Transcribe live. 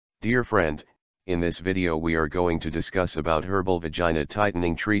Dear friend, in this video we are going to discuss about herbal vagina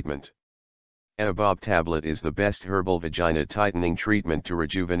tightening treatment. Aabab tablet is the best herbal vagina tightening treatment to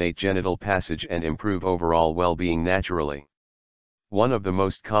rejuvenate genital passage and improve overall well-being naturally. One of the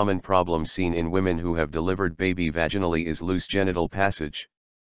most common problems seen in women who have delivered baby vaginally is loose genital passage.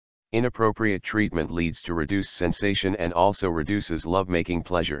 Inappropriate treatment leads to reduced sensation and also reduces lovemaking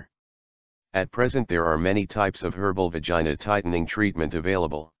pleasure. At present there are many types of herbal vagina tightening treatment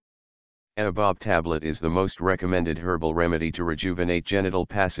available. Aabab tablet is the most recommended herbal remedy to rejuvenate genital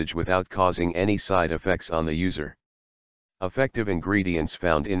passage without causing any side effects on the user. Effective ingredients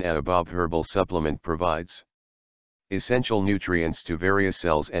found in Aabab herbal supplement provides essential nutrients to various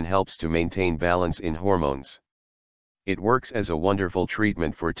cells and helps to maintain balance in hormones. It works as a wonderful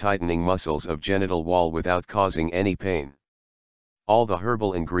treatment for tightening muscles of genital wall without causing any pain. All the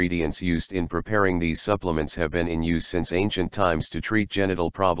herbal ingredients used in preparing these supplements have been in use since ancient times to treat genital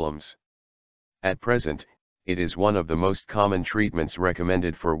problems. At present, it is one of the most common treatments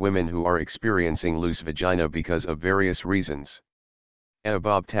recommended for women who are experiencing loose vagina because of various reasons.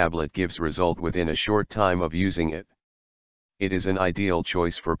 Aabab tablet gives result within a short time of using it. It is an ideal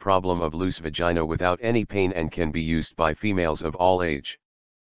choice for problem of loose vagina without any pain and can be used by females of all age.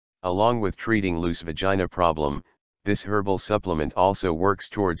 Along with treating loose vagina problem, this herbal supplement also works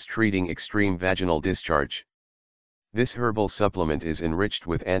towards treating extreme vaginal discharge. This herbal supplement is enriched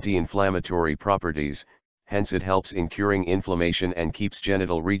with anti-inflammatory properties, hence it helps in curing inflammation and keeps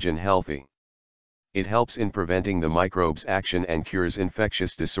genital region healthy. It helps in preventing the microbes' action and cures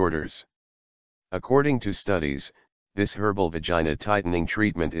infectious disorders. According to studies, this herbal vagina tightening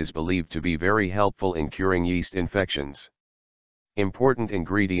treatment is believed to be very helpful in curing yeast infections. Important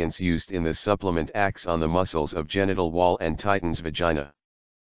ingredients used in this supplement acts on the muscles of genital wall and tightens vagina.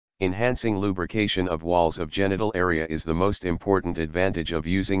 Enhancing lubrication of walls of genital area is the most important advantage of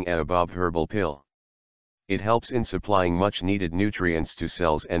using Aabab herbal pill. It helps in supplying much needed nutrients to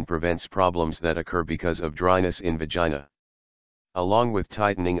cells and prevents problems that occur because of dryness in vagina. Along with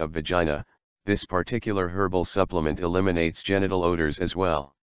tightening of vagina, this particular herbal supplement eliminates genital odors as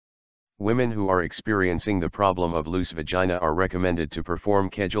well. Women who are experiencing the problem of loose vagina are recommended to perform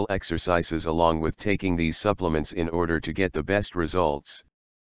Kegel exercises along with taking these supplements in order to get the best results.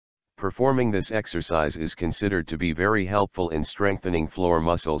 Performing this exercise is considered to be very helpful in strengthening floor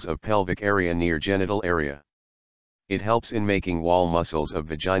muscles of pelvic area near genital area. It helps in making wall muscles of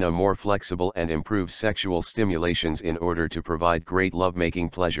vagina more flexible and improves sexual stimulations in order to provide great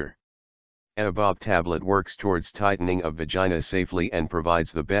lovemaking pleasure. Aabab tablet works towards tightening of vagina safely and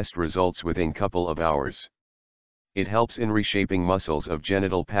provides the best results within couple of hours. It helps in reshaping muscles of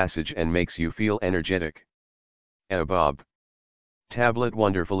genital passage and makes you feel energetic. Aabab tablet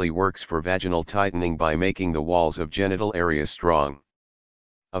wonderfully works for vaginal tightening by making the walls of genital area strong.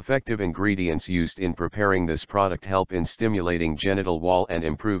 Effective ingredients used in preparing this product help in stimulating genital wall and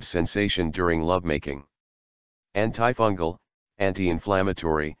improve sensation during lovemaking. Antifungal,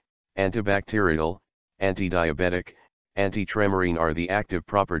 anti-inflammatory, antibacterial, anti-diabetic, anti-tremorine are the active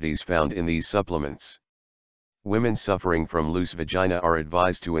properties found in these supplements. Women suffering from loose vagina are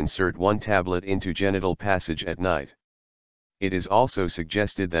advised to insert one tablet into genital passage at night. It is also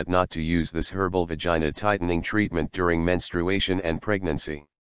suggested that not to use this herbal vagina tightening treatment during menstruation and pregnancy.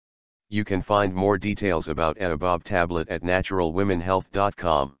 You can find more details about Aabab tablet at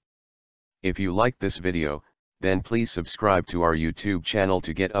naturalwomenhealth.com. If you liked this video, then please subscribe to our YouTube channel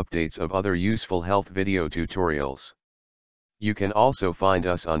to get updates of other useful health video tutorials. You can also find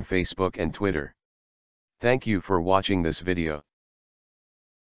us on Facebook and Twitter. Thank you for watching this video.